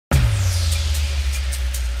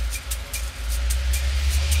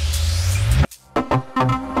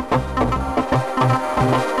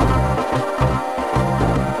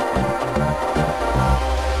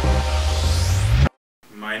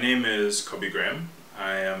is Kobby Graham.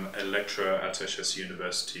 I am a lecturer at Ashesi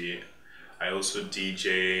University. I also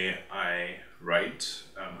DJ, I write,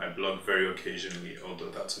 I blog very occasionally, although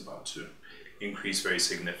that's about to increase very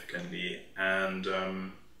significantly. And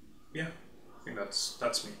yeah, I think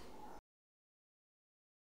that's me.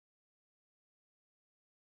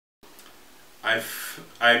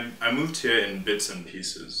 I moved here in bits and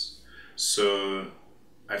pieces. So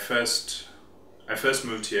I first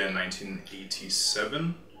moved here in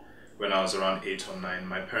 1987 when I was around 8 or 9.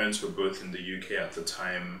 My parents were both in the UK at the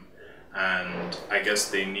time, and I guess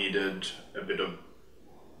they needed a bit of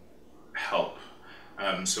help.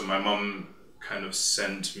 So my mum kind of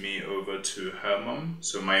sent me over to her mum,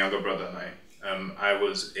 so my younger brother and I. I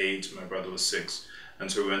was 8, my brother was 6,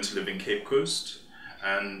 and so we went to live in Cape Coast,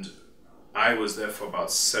 and I was there for about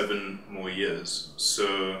 7 more years.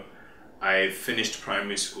 So I finished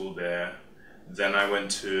primary school there, then I went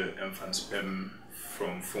to Pim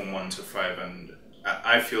from Form 1 to 5, and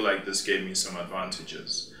I feel like this gave me some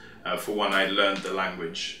advantages. For one, I learned the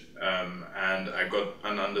language, and I got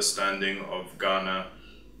an understanding of Ghana,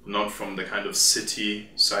 not from the kind of city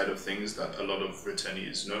side of things that a lot of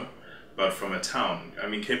returnees know, but from a town. I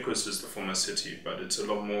mean, Cape Coast is the former city, but it's a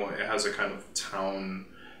lot more, it has a kind of town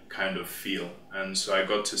kind of feel. And so I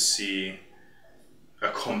got to see a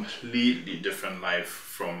completely different life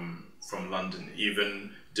from London,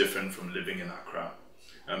 even different from living in Accra.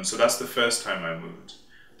 So that's the first time I moved.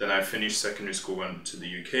 Then I finished secondary school, went to the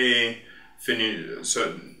UK,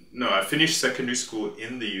 I finished secondary school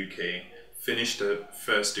in the UK, finished a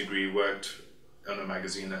first degree, worked on a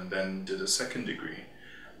magazine, and then did a second degree.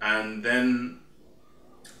 And then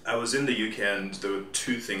I was in the UK and there were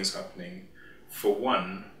 2 things happening. For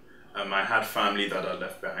one, I had family that I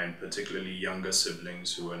left behind, particularly younger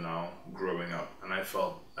siblings who were now growing up, and I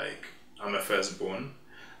felt like I'm a firstborn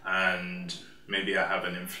and maybe I have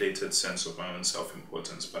an inflated sense of my own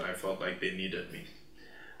self-importance, but I felt like they needed me.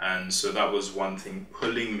 And so that was one thing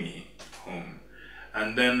pulling me home.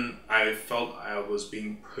 And then I felt I was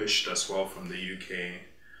being pushed as well from the UK.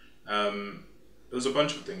 There was a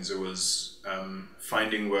bunch of things. It was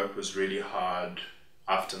finding work was really hard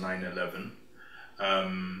after 9/11.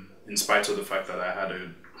 In spite of the fact that I had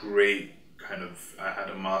a great I had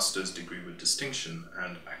a master's degree with distinction,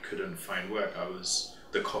 and I couldn't find work. I was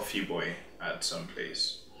the coffee boy at some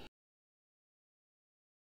place.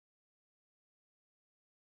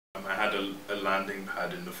 I had a landing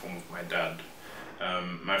pad in the form of my dad.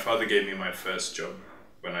 My father gave me my first job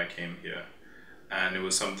when I came here, and it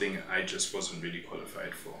was something I just wasn't really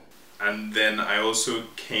qualified for. And then I also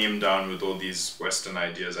came down with all these Western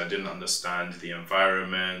ideas. I didn't understand the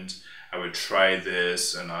environment. I would try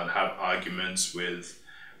this and I'd have arguments with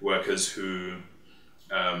workers who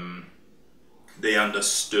they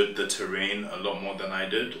understood the terrain a lot more than I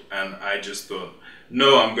did. And I just thought,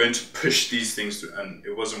 no, I'm going to push these things through, and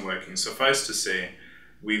it wasn't working. Suffice to say,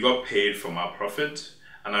 we got paid from our profit.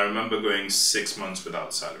 And I remember going 6 months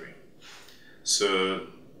without salary. So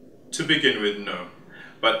to begin with, no.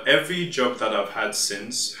 But every job that I've had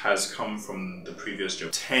since has come from the previous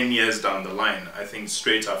job. 10 years down the line, I think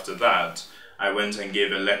straight after that, I went and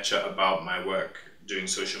gave a lecture about my work doing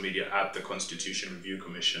social media at the Constitution Review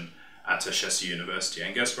Commission at Ashesi University.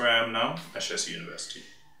 And guess where I am now? Ashesi University.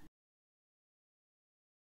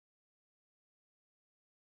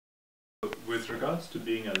 With regards to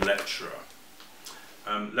being a lecturer,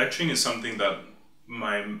 lecturing is something that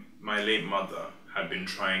my late mother had been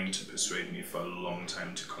trying to persuade me for a long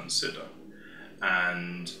time to consider,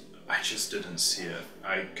 and I just didn't see it.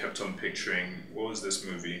 I kept on picturing, what was this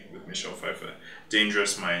movie with Michelle Pfeiffer?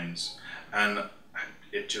 Dangerous Minds, and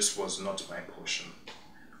it just was not my portion.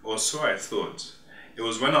 Or so I thought. It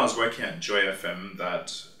was when I was working at Joy FM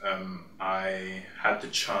that I had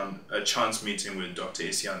a chance meeting with Dr.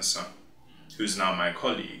 Sekyiamah, who's now my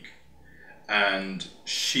colleague, and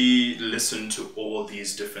she listened to all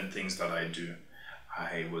these different things that I do.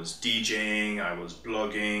 I was DJing, I was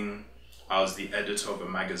blogging, I was the editor of a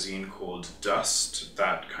magazine called Dust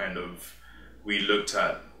that we looked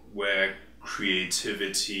at where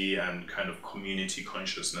creativity and kind of community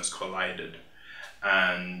consciousness collided.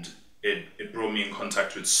 And it brought me in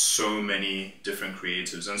contact with so many different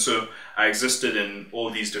creatives. And so I existed in all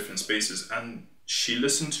these different spaces, and she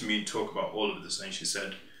listened to me talk about all of this, and she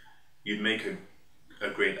said, you'd make a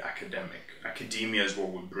great academic. Academia is what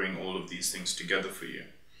would bring all of these things together for you.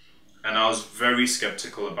 And I was very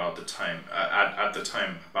skeptical about the time, at the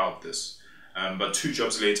time about this. But 2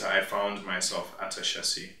 jobs later, I found myself at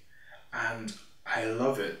Ashesi, and I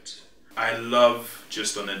love it. I love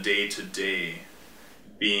just on a day-to-day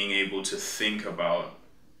being able to think about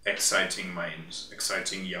exciting minds,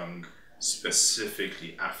 exciting young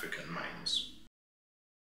specifically African minds.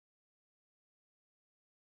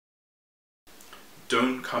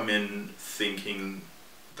 Don't come in thinking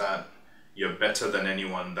that you're better than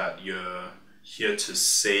anyone, that you're here to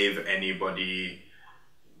save anybody.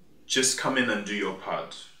 Just come in and do your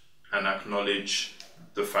part and acknowledge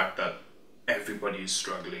the fact that everybody is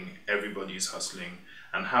struggling, everybody is hustling,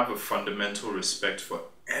 and have a fundamental respect for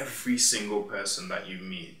every single person that you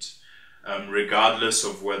meet, regardless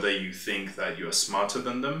of whether you think that you're smarter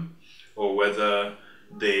than them or whether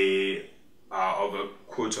they are of a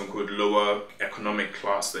quote-unquote lower economic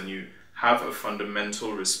class than you. Have a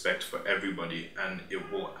fundamental respect for everybody, and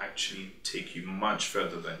it will actually take you much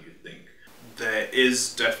further than you think. There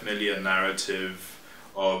is definitely a narrative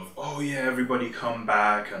of, oh yeah, everybody come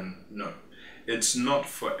back, and no, it's not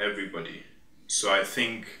for everybody. So I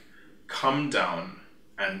think come down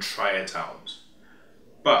and try it out.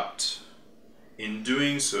 But in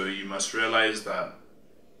doing so, you must realize that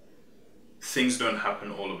things don't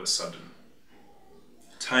happen all of a sudden.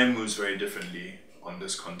 Time moves very differently on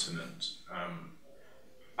this continent.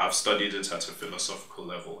 I've studied it at a philosophical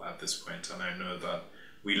level at this point, and I know that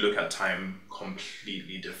we look at time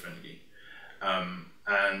completely differently.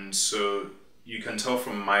 And so you can tell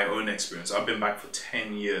from my own experience, I've been back for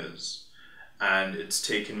 10 years and it's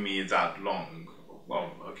taken me that long.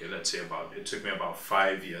 Well, okay, let's say it took me about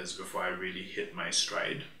 5 years before I really hit my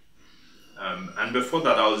stride. And before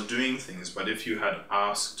that I was doing things, but if you had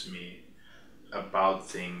asked me about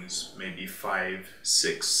things maybe 5,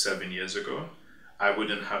 6, 7 years ago, I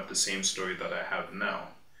wouldn't have the same story that I have now.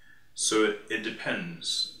 So it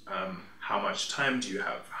depends. How much time do you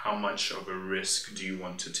have? How much of a risk do you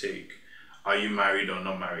want to take? Are you married or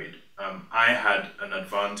not married? I had an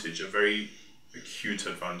advantage, a very acute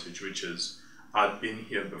advantage, which is I'd been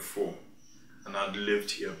here before and I'd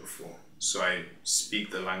lived here before. So I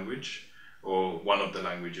speak the language, or one of the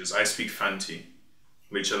languages. I speak Fanti,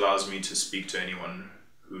 which allows me to speak to anyone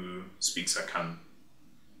who speaks Akan.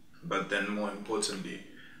 But then more importantly,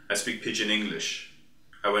 I speak Pidgin English.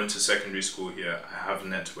 I went to secondary school here. I have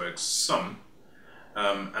networks, some.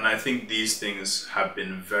 And I think these things have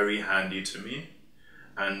been very handy to me.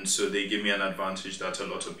 And so they give me an advantage that a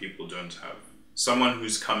lot of people don't have. Someone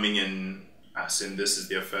who's coming in, as in this is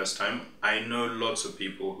their first time, I know lots of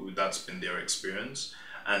people who that's been their experience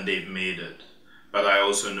and they've made it. But I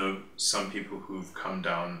also know some people who've come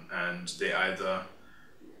down and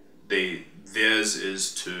theirs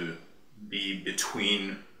is to be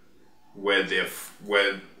between where they're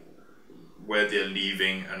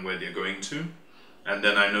leaving and where they're going to. And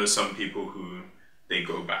then I know some people who they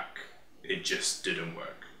go back. It just didn't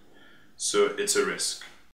work. So it's a risk.